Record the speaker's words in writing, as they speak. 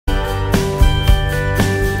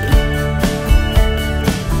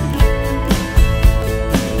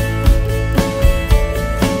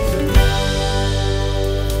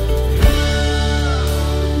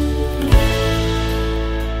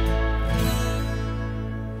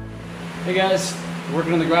Hey guys,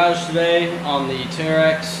 working in the garage today on the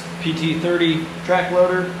Terex PT-30 track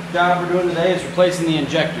loader. Job we're doing today is replacing the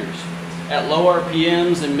injectors. At low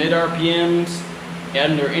RPMs and mid RPMs,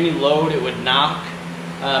 under any load it would knock.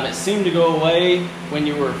 It seemed to go away when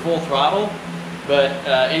you were full throttle, but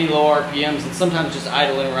any low RPMs and sometimes just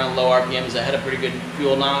idling around low RPMs that had a pretty good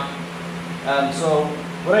fuel knock. So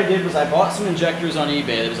what I did was I bought some injectors on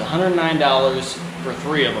eBay. It was $109 for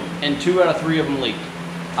 3 of them, and 2 out of 3 of them leaked.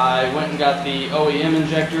 I went and got the OEM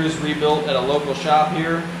injectors rebuilt at a local shop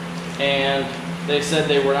here, and they said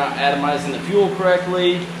they were not atomizing the fuel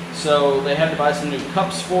correctly, so they had to buy some new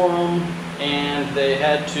cups for them, and they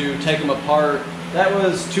had to take them apart. That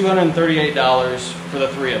was $238 for the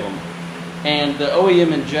 3 of them. And the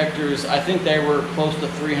OEM injectors, I think they were close to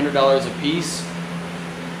 $300 a piece.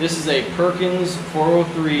 This is a Perkins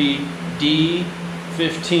 403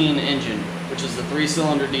 D15 engine, which is the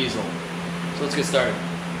 3-cylinder diesel. So let's get started.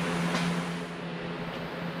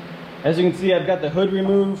 As you can see, I've got the hood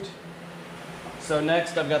removed. So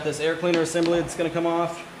next I've got this air cleaner assembly that's going to come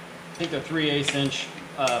off. I think they're 3/8 inch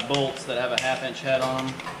bolts that have a 1/2 inch head on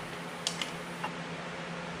them.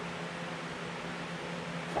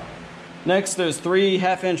 Next there's 3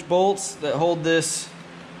 1/2 inch bolts that hold this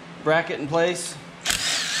bracket in place.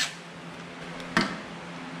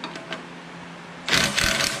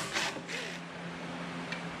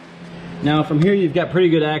 Now from here you've got pretty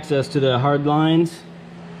good access to the hard lines.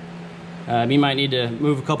 You might need to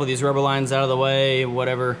move a couple of these rubber lines out of the way,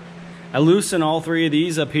 whatever. I loosen all 3 of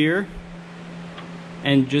these up here,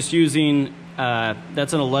 and just using,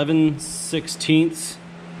 that's an 11/16.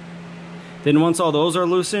 Then once all those are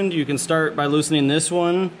loosened, you can start by loosening this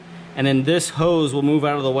one, and then this hose will move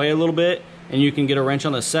out of the way a little bit, and you can get a wrench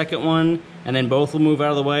on the second one, and then both will move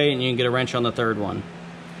out of the way, and you can get a wrench on the third one.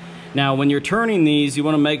 Now when you're turning these, you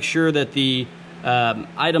want to make sure that the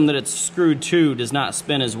item that it's screwed to does not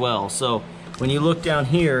spin as well. So when you look down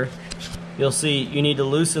here, you'll see you need to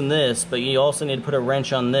loosen this, but you also need to put a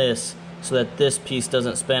wrench on this so that this piece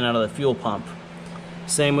doesn't spin out of the fuel pump.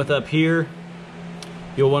 Same with up here.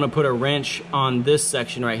 You'll want to put a wrench on this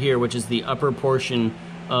section right here, which is the upper portion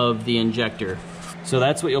of the injector. So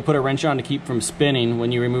that's what you'll put a wrench on to keep from spinning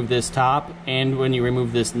when you remove this top and when you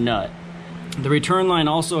remove this nut. The return line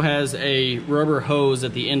also has a rubber hose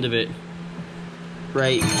at the end of it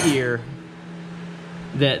right here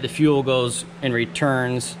that the fuel goes and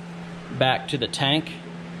returns back to the tank.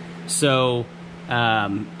 So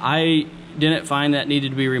I didn't find that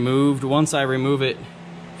needed to be removed. Once I remove it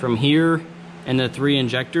from here and the 3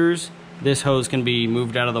 injectors, this hose can be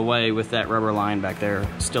moved out of the way with that rubber line back there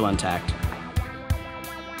still intact.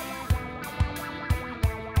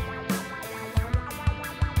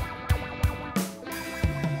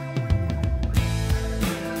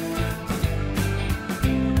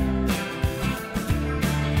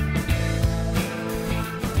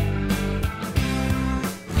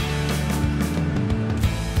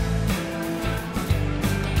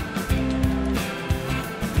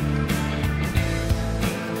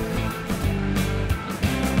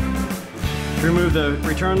 To remove the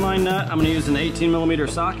return line nut, I'm going to use an 18mm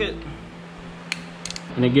socket,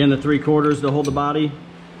 and again the 3/4 to hold the body.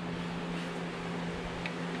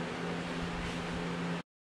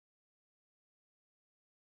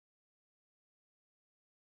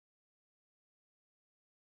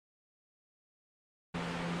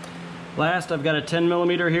 Last, I've got a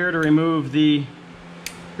 10mm here to remove the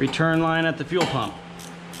return line at the fuel pump.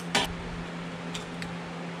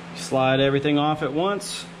 Slide everything off at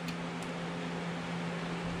once,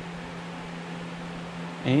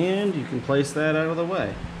 and you can place that out of the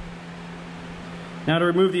way. Now to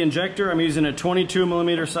remove the injector, I'm using a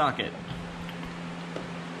 22mm socket.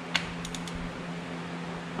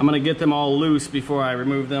 I'm going to get them all loose before I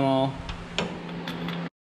remove them all.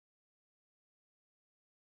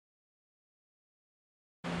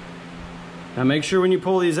 Now make sure when you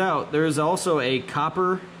pull these out, there is also a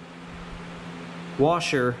copper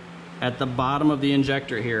washer at the bottom of the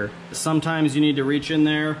injector here. Sometimes you need to reach in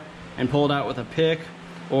there and pull it out with a pick,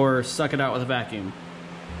 or suck it out with a vacuum.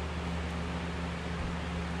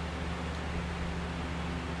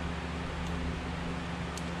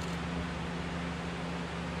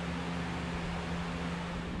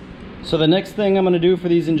 So the next thing I'm going to do for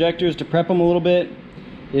these injectors to prep them a little bit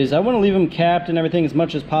is I want to leave them capped and everything as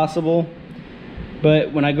much as possible,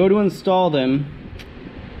 but when I go to install them,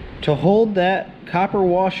 to hold that copper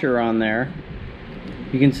washer on there,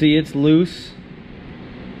 you can see it's loose.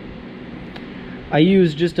 I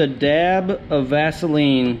use just a dab of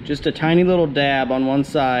Vaseline, just a tiny little dab on one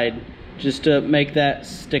side, just to make that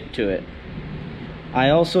stick to it. I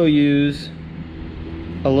also use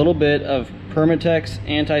a little bit of Permatex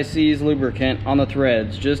anti-seize lubricant on the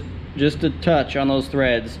threads, just a touch on those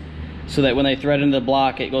threads, so that when they thread into the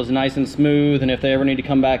block it goes nice and smooth, and if they ever need to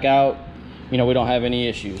come back out, you know, we don't have any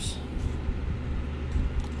issues.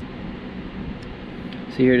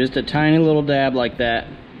 See here, just a tiny little dab like that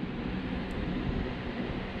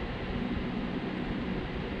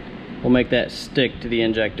will make that stick to the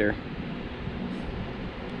injector.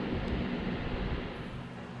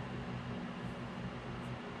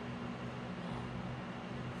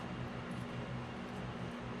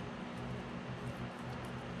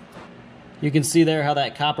 You can see there how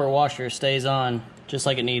that copper washer stays on just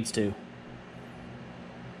like it needs to.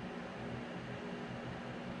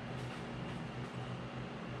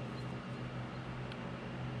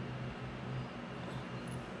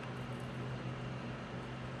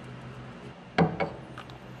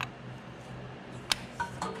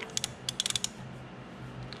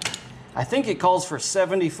 I think it calls for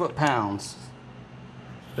 70 foot-pounds,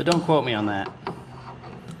 but don't quote me on that.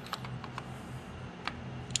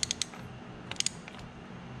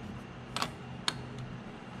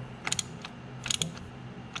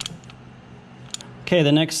 Okay,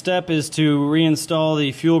 the next step is to reinstall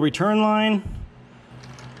the fuel return line.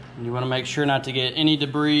 You want to make sure not to get any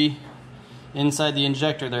debris inside the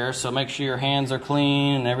injector there, so make sure your hands are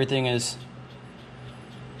clean and everything is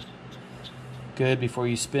good before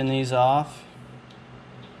you spin these off.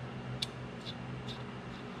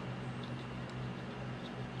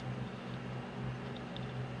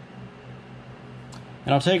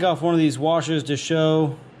 And I'll take off one of these washers to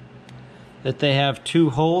show that they have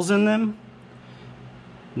 2 holes in them.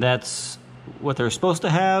 That's what they're supposed to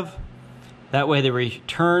have. That way the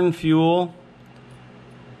return fuel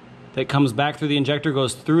that comes back through the injector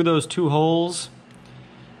goes through those 2 holes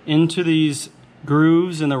into these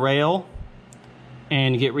grooves in the rail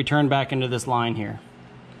and get returned back into this line here.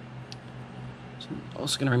 So I'm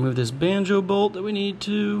also going to remove this banjo bolt that we need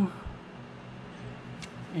to.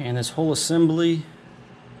 And this whole assembly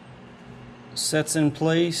sets in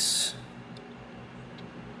place.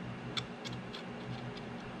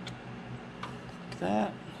 Like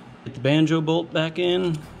that. Get the banjo bolt back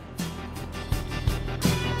in.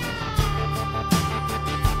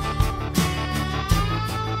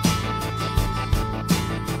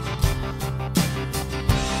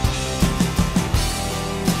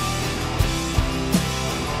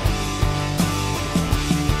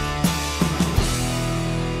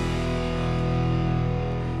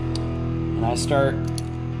 I start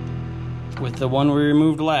with the one we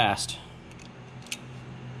removed last.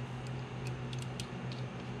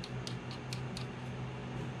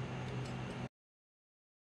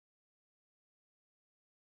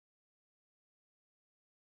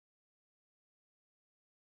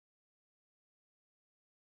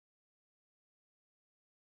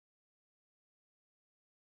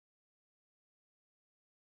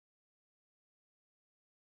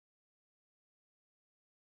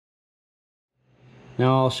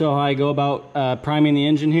 Now I'll show how I go about priming the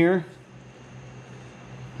engine here.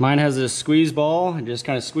 Mine has a squeeze ball. I just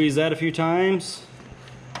kind of squeeze that a few times.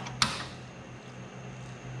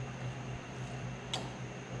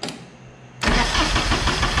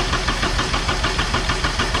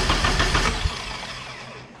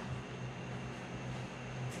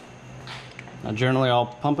 Now generally I'll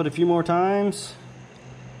pump it a few more times.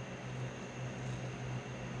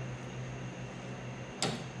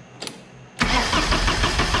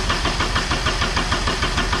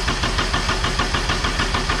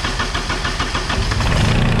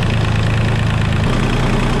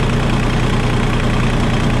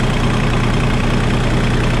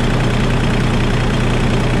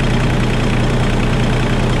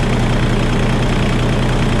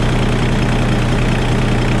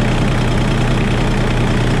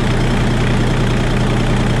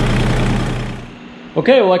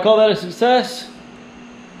 Okay, well I call that a success.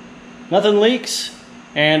 Nothing leaks,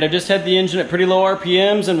 and I've just had the engine at pretty low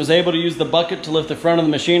RPMs and was able to use the bucket to lift the front of the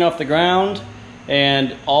machine off the ground,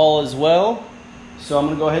 and all is well. So I'm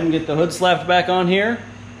going to go ahead and get the hood slapped back on here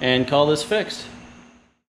and call this fixed.